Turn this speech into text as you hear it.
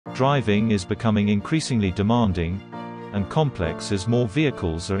driving is becoming increasingly demanding and complex as more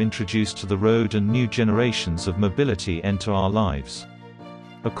vehicles are introduced to the road and new generations of mobility enter our lives.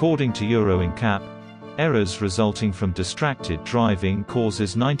 According to Euro NCAP, errors resulting from distracted driving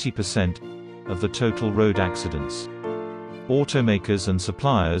causes 90% of the total road accidents. Automakers and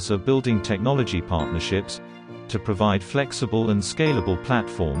suppliers are building technology partnerships to provide flexible and scalable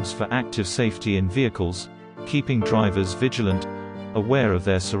platforms for active safety in vehicles, keeping drivers vigilant, aware of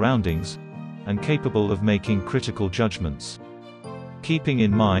their surroundings, and capable of making critical judgments. Keeping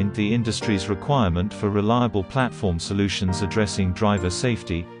in mind the industry's requirement for reliable platform solutions addressing driver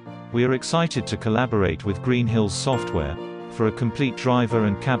safety, we are excited to collaborate with Green Hills Software for a complete driver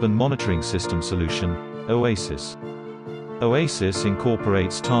and cabin monitoring system solution, OASIS. OASIS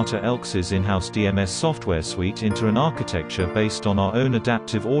incorporates Tata Elxsi's in-house DMS software suite into an architecture based on our own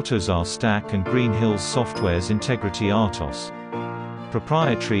adaptive AUTOSAR stack and Green Hills Software's INTEGRITY RTOS.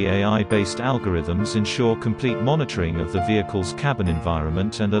 Proprietary AI-based algorithms ensure complete monitoring of the vehicle's cabin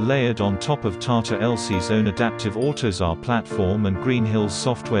environment and are layered on top of Tata Elxsi's own adaptive AUTOSAR platform and Green Hills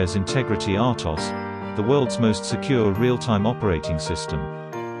Software's INTEGRITY RTOS, the world's most secure real-time operating system.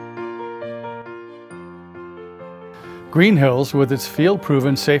 Green Hills, with its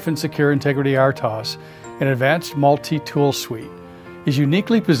field-proven safe and secure INTEGRITY RTOS and advanced multi-tool suite, is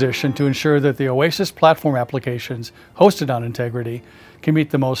uniquely positioned to ensure that the OASIS platform applications hosted on INTEGRITY can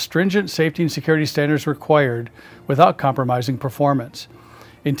meet the most stringent safety and security standards required without compromising performance.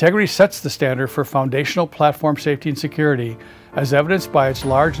 INTEGRITY sets the standard for foundational platform safety and security, as evidenced by its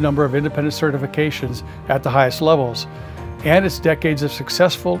large number of independent certifications at the highest levels, and its decades of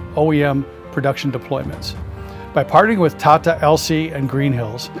successful OEM production deployments. By partnering with Tata Elxsi and Green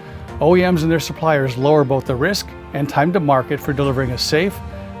Hills, OEMs and their suppliers lower both the risk and time to market for delivering a safe,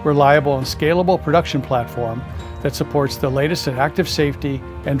 reliable, and scalable production platform that supports the latest in active safety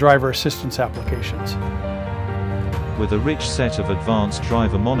and driver assistance applications. With a rich set of advanced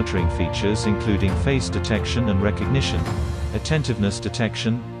driver monitoring features including face detection and recognition, attentiveness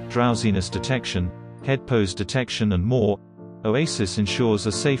detection, drowsiness detection, head pose detection and more, OASIS ensures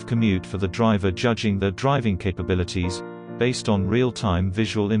a safe commute for the driver, judging their driving capabilities based on real-time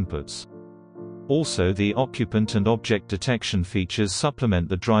visual inputs. Also, the occupant and object detection features supplement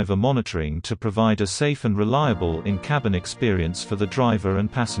the driver monitoring to provide a safe and reliable in-cabin experience for the driver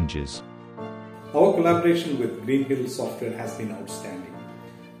and passengers. Our collaboration with Green Hills Software has been outstanding.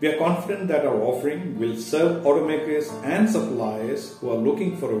 We are confident that our offering will serve automakers and suppliers who are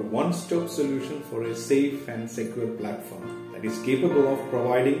looking for a one-stop solution for a safe and secure platform that is capable of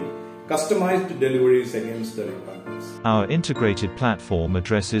providing customized deliveries against the requirements. Our integrated platform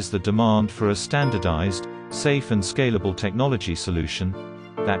addresses the demand for a standardized, safe and scalable technology solution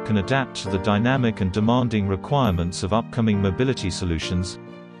that can adapt to the dynamic and demanding requirements of upcoming mobility solutions,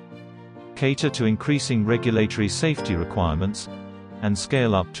 cater to increasing regulatory safety requirements, and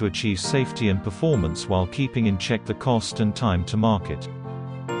scale up to achieve safety and performance while keeping in check the cost and time to market.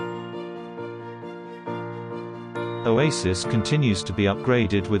 OASIS continues to be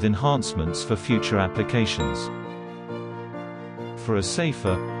upgraded with enhancements for future applications. For a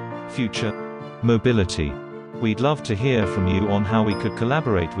safer future mobility, we'd love to hear from you on how we could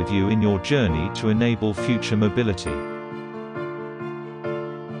collaborate with you in your journey to enable future mobility.